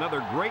bring you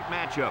another great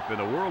matchup in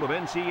the world of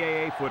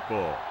NCAA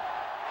football.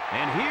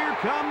 And here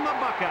come the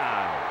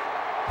Buckeyes.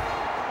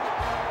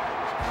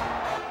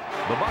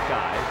 The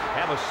Buckeyes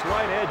have a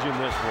slight edge in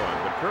this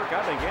one, but Kirk,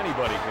 I think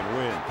anybody can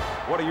win.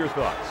 What are your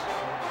thoughts?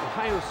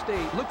 Ohio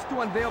State looks to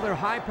unveil their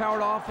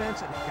high-powered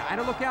offense, and the guy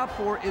to look out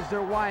for is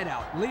their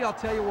wideout. Lee, I'll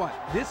tell you what,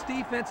 this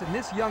defense and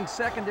this young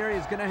secondary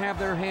is going to have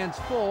their hands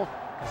full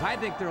because I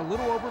think they're a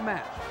little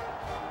overmatched.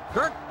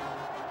 Kirk?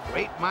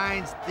 Great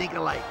minds think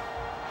alike.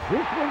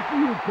 This one's for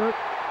you, Kirk.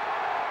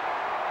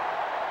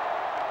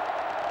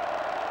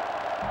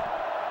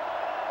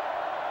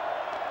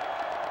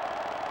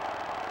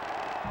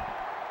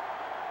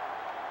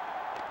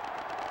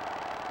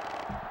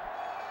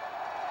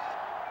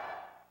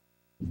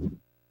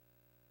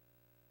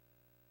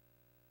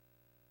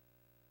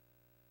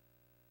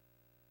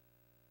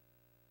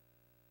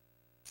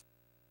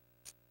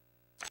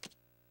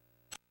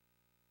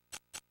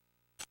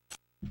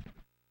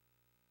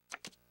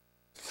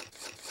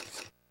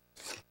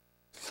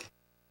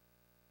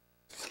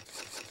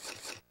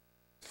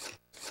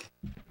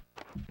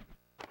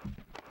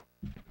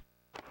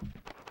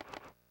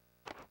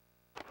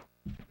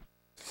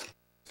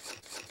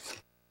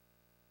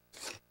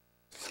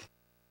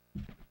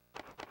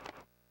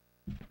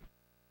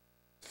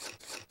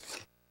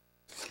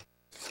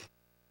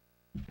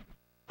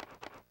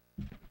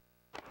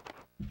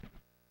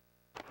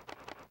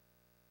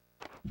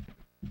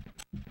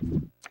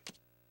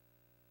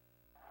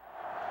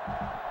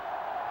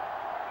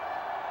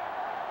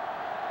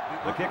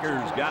 The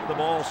kicker's got the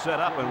ball set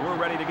up, and we're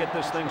ready to get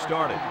this thing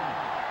started.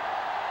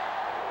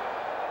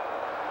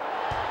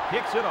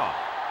 Kicks it off.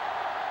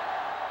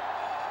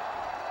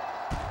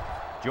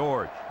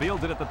 George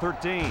fields it at the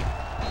 13.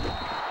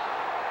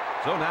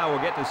 So now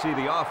we'll get to see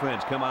the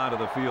offense come out of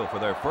the field for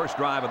their first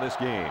drive of this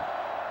game.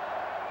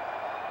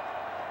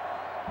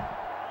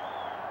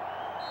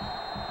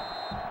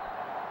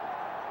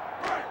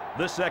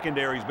 This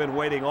secondary's been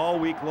waiting all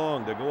week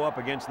long to go up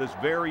against this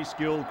very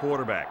skilled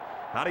quarterback.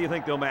 How do you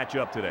think they'll match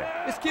up today?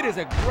 This kid is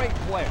a great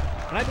player,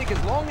 and I think as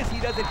long as he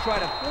doesn't try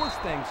to force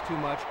things too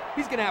much,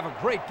 he's going to have a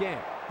great game.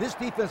 This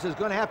defense is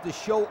going to have to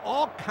show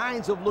all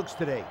kinds of looks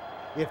today.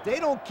 If they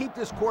don't keep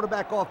this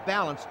quarterback off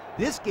balance,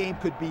 this game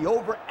could be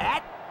over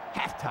at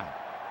halftime.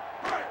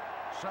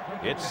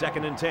 It's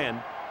 2nd and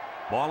 10.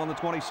 Ball on the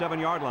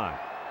 27-yard line.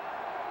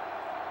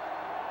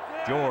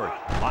 George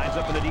lines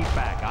up in the deep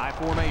back, I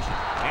formation,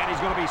 and he's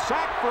going to be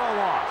sacked for a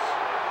loss.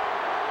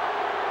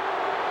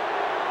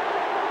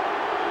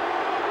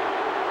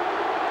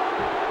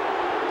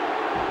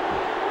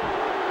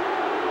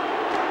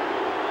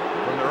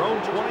 From their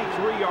own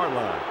 23-yard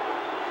line.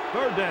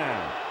 3rd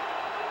down.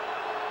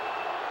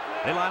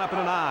 They line up in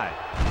an I.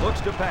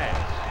 Looks to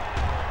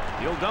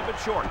pass. He'll dump it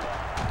short.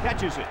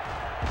 Catches it.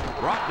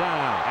 Brought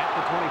down at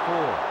the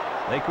 24.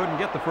 They couldn't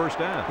get the first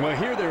down. Well,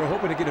 here they were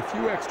hoping to get a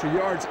few extra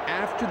yards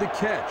after the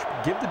catch.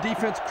 Give the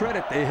defense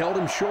credit. They held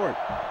him short.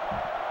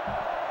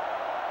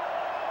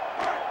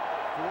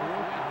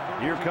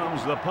 Here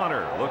comes the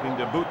punter looking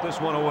to boot this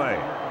one away.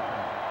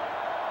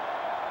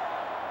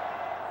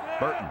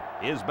 Burton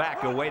is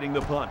back awaiting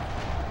the punt.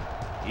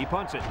 He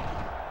punts it.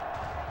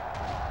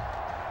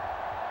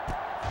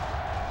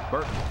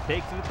 Burton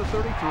takes it at the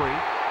 33.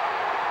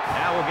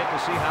 Now we'll get to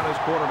see how this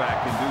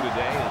quarterback can do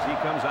today as he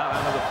comes out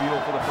onto the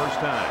field for the first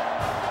time.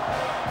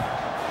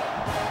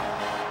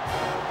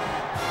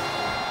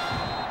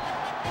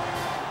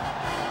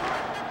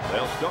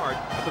 They'll start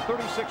at the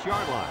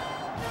 36-yard line.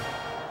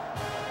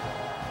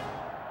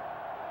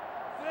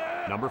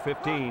 Number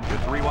 15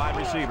 with 3 wide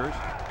receivers.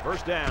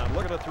 First down,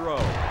 look at the throw.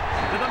 To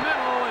the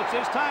middle, it's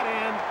his tight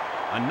end.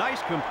 A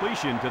nice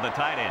completion to the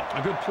tight end.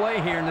 A good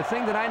play here, and the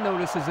thing that I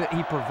notice is that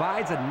he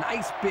provides a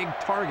nice big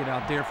target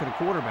out there for the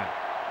quarterback.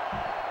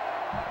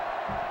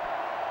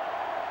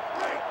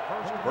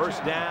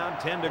 First down,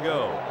 10 to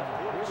go.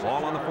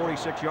 Ball on the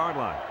 46-yard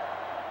line.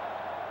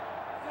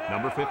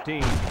 Number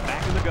 15,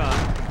 back in the gun.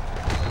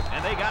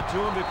 And they got to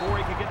him before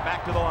he could get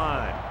back to the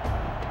line.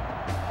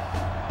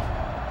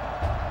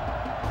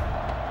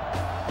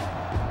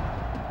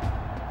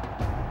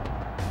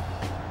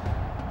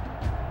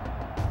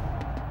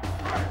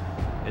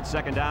 It's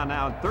 2nd down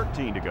now and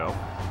 13 to go.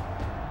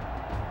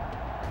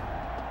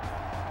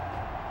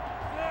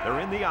 They're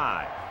in the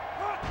I.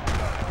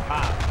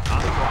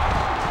 On the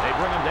cross. They They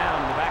bring him down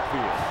in the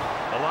backfield.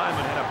 The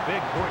lineman had a big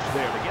push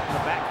there to get in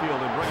the backfield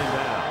and bring him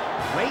down.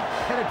 Great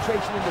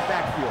penetration in the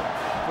backfield.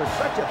 For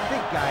such a big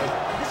guy,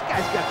 this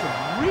guy's got some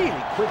really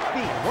quick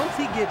feet. Once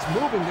he gets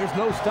moving, there's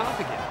no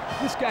stopping him.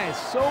 This guy is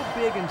so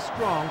big and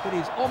strong that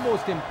he's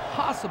almost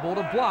impossible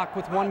to block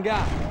with one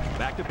guy.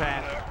 Back to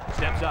pass.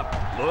 Steps up.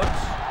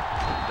 Looks.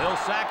 They'll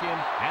sack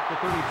him at the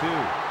 32.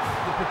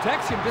 The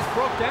protection just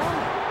broke down.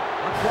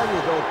 I'll tell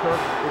you though, Kirk,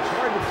 it's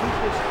hard to keep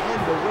this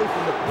end away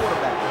from the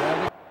quarterback.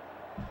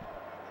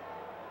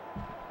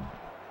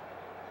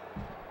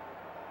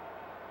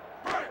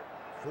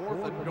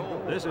 Fourth and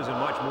goal. This isn't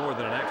much more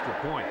than an extra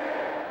point.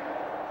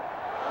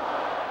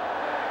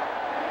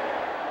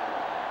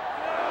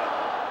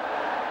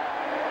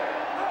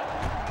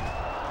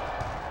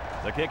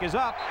 The kick is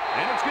up,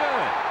 and it's good.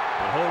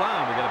 But hold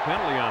on, we got a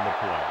penalty on the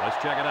play.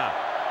 Let's check it out.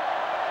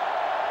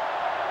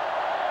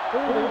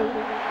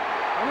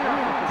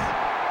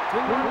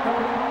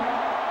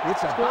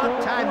 It's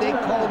about time they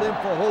called him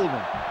for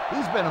holding.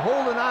 He's been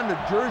holding on to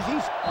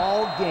jerseys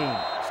all game.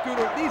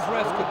 Scooter, these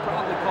refs could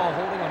probably call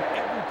holding on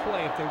every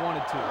play if they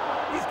wanted to.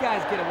 These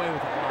guys get away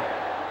with it a lot.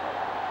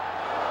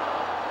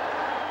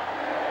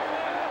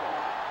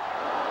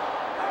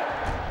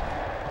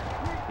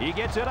 He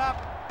gets it up,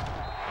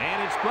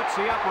 and it splits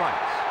the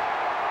uprights.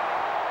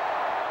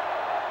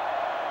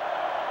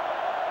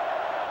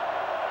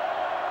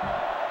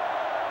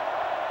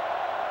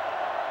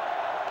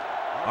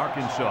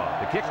 Arkansas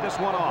to kick this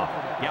one off.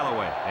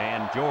 Galloway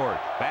and George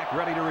back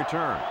ready to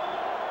return.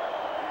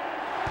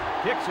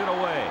 Kicks it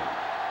away.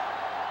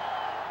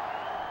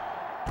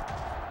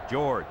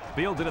 George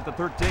fields it at the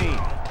 13.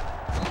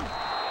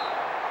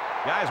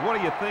 Guys, what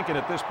are you thinking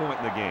at this point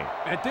in the game?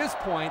 At this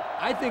point,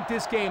 I think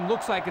this game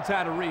looks like it's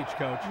out of reach,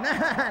 Coach.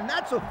 Nah,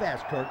 not so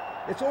fast, Kirk.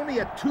 It's only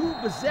a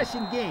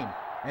two-possession game,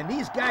 and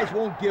these guys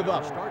won't give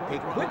up. A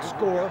quick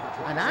score,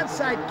 an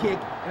onside kick,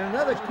 and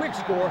another quick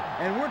score,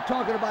 and we're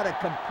talking about a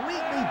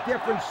completely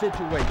different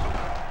situation.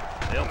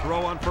 They'll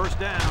throw on first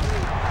down.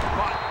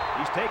 Caught.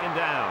 He's taken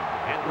down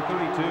at the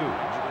 32.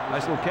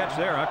 Nice little catch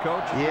there, huh,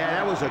 Coach? Yeah,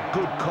 that was a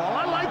good call.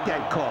 I like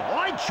that call.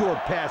 I like short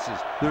passes.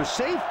 They're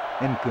safe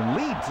and can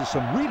lead to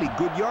some really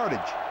good yardage.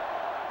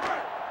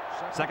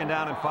 Second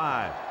down and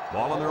 5.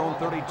 Ball on their own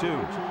 32.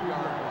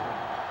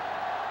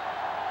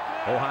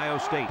 Ohio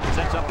State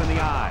sets up in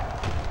the I.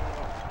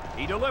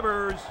 He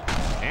delivers,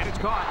 and it's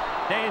caught.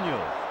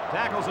 Daniels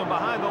tackles him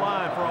behind the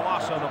line for a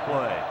loss on the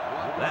play.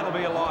 That'll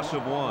be a loss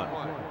of 1.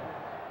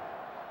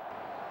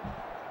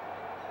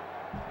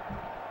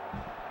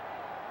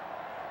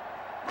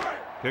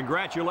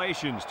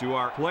 Congratulations to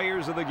our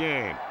players of the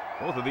game.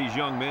 Both of these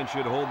young men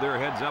should hold their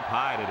heads up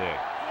high today.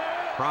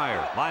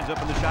 Pryor lines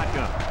up in the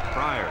shotgun.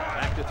 Pryor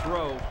back to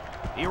throw.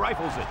 He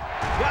rifles it.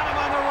 Got him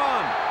on the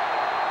run.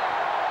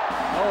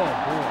 Oh,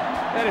 boy.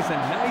 That is a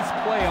nice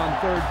play on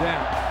third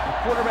down. The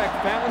quarterback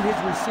found his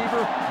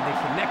receiver, and they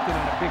connected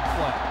on a big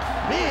play.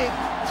 Big?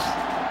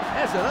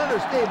 That's an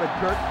understatement,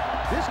 Kirk.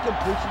 This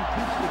completion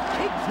keeps the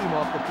kick team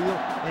off the field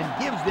and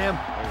gives them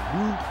a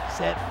new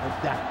set of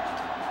downs.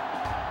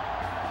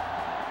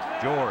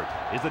 George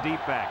is the deep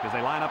back as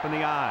they line up in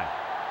the I.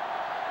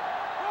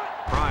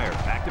 Pryor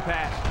back to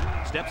pass.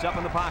 Steps up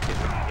in the pocket.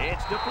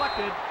 It's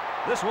deflected.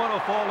 This one will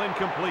fall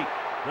incomplete.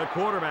 The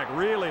quarterback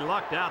really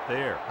lucked out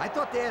there. I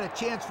thought they had a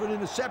chance for an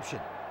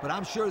interception, but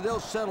I'm sure they'll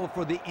settle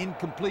for the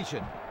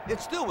incompletion. It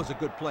still was a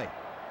good play.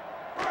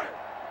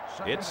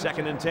 It's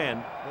second and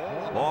 10.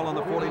 Ball on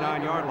the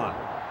 49-yard line.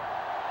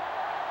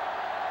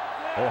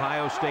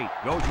 Ohio State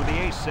goes with the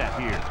ace set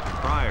here.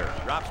 Pryor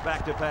drops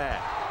back to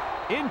pass.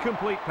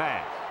 Incomplete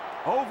pass.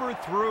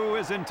 Overthrew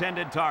his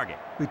intended target.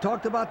 We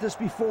talked about this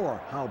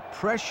before, how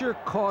pressure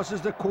causes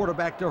the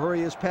quarterback to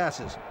hurry his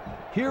passes.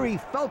 Here he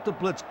felt the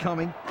blitz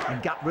coming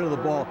and got rid of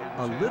the ball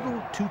a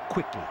little too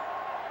quickly.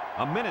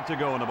 A minute to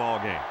go in the ball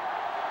game.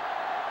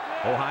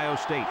 Ohio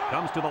State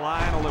comes to the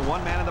line, only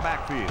one man in the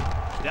backfield.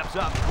 Steps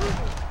up.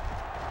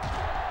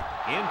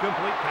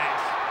 Incomplete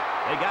pass.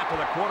 They got to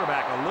the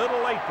quarterback a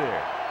little late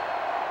there.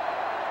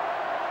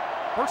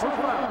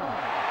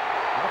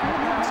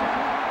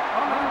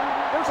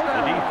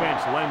 The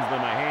defense lends them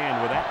a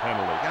hand with that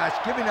penalty. Gosh,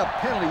 giving up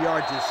penalty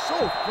yards is so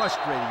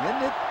frustrating,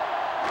 isn't it?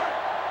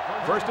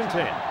 First and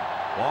 10.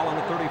 Ball on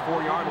the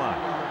 34-yard line.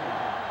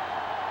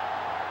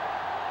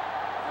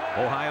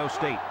 Ohio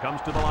State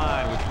comes to the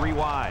line with 3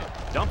 wide.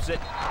 Dumps it,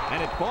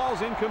 and it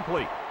falls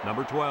incomplete.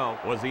 Number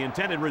 12 was the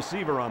intended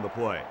receiver on the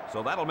play,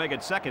 so that'll make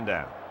it second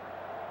down.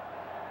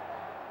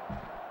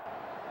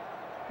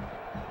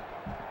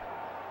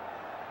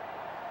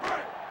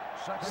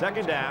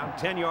 Second down,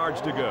 10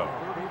 yards to go.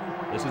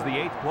 This is the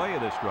 8th play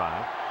of this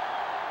drive.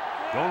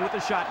 Going with the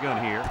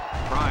shotgun here.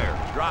 Pryor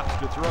drops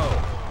to throw.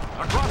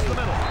 Across the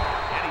middle.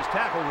 And he's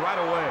tackled right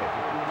away.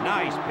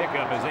 Nice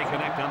pickup as they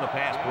connect on the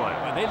pass play.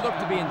 Well, they look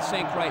to be in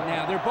sync right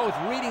now. They're both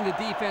reading the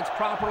defense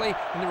properly,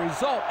 and the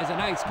result is a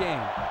nice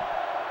game.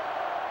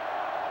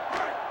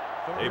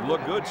 They've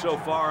looked good so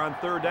far on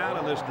third down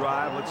on this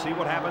drive. Let's see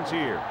what happens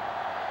here.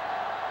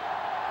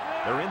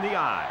 They're in the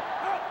I.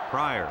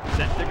 Pryor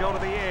set to go to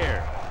the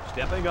air.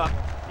 Stepping up.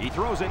 He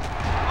throws it.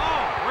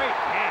 Oh, great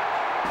catch.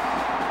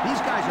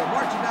 These guys are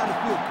marching down the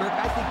field, Kirk.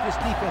 I think this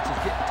defense is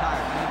getting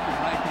tired. I think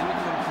you're right. They look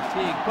a little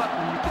fatigued. But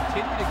when you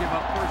continue to give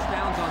up first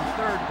downs on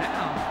third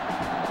down,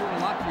 you're doing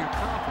a lot for your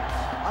confidence.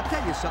 I'll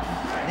tell you something.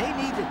 They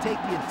need to take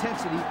the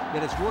intensity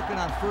that is working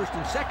on first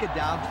and second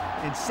downs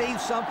and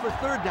save some for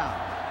third down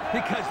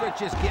because they're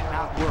just getting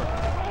outworked.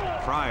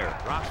 Pryor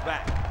drops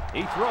back.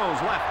 He throws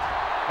left.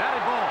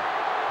 Batted ball.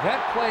 That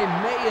play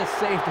may have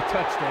saved the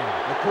touchdown.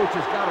 The coach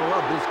has got to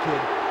love this kid.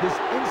 His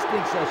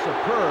instincts are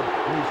superb,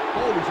 and he's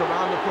always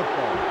around the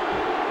football.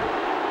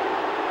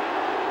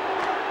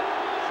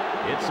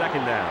 It's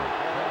second down.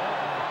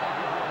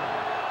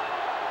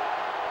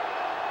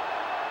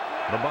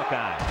 The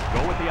Buckeyes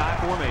go with the I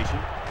formation.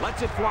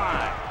 Lets it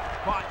fly.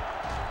 Caught.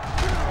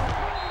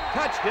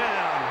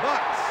 Touchdown,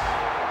 Bucks.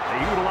 They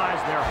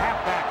utilized their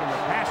halfback in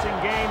the passing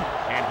game,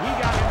 and he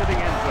got into the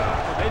end zone.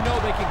 Well, they know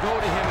they can go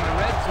to him in the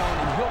red zone,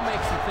 and he'll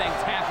make some things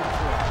happen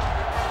for them.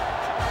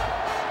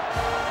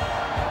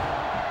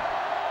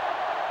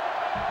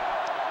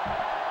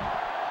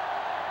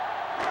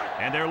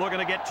 And they're looking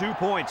to get 2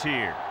 points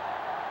here.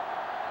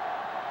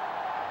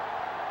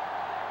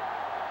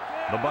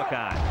 The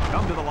Buckeyes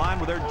come to the line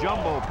with their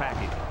jumbo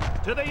package.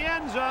 To the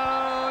end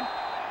zone.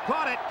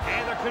 Caught it,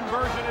 and the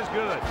conversion is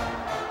good.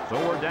 So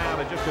we're down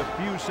to just a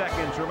few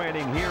seconds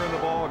remaining here in the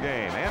ball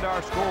game. And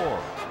our score,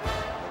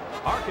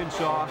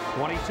 Arkansas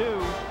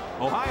 22,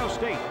 Ohio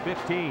State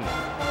 15.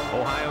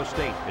 Ohio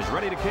State is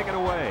ready to kick it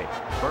away.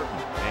 Burton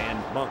and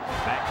Monk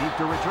back deep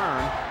to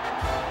return.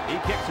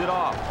 He kicks it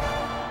off.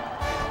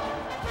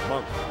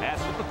 Monk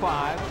passes at the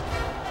 5.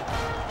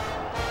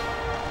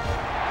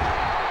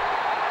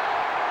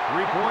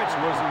 3 points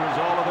was the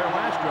result of their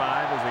last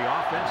drive as the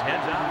offense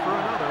heads out for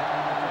another.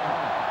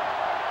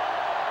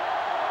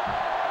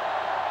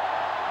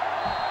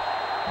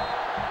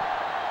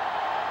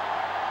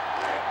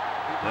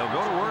 They'll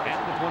go to work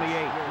at the 28.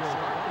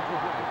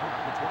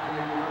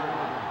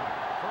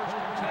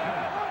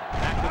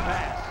 Back to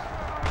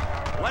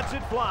pass. Lets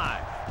it fly.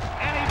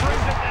 And he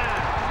brings it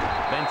down.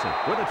 Benson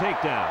with a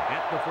takedown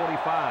at the 45.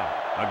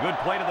 A good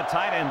play to the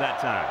tight end that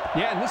time.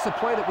 Yeah, and this is a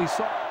play that we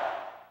saw.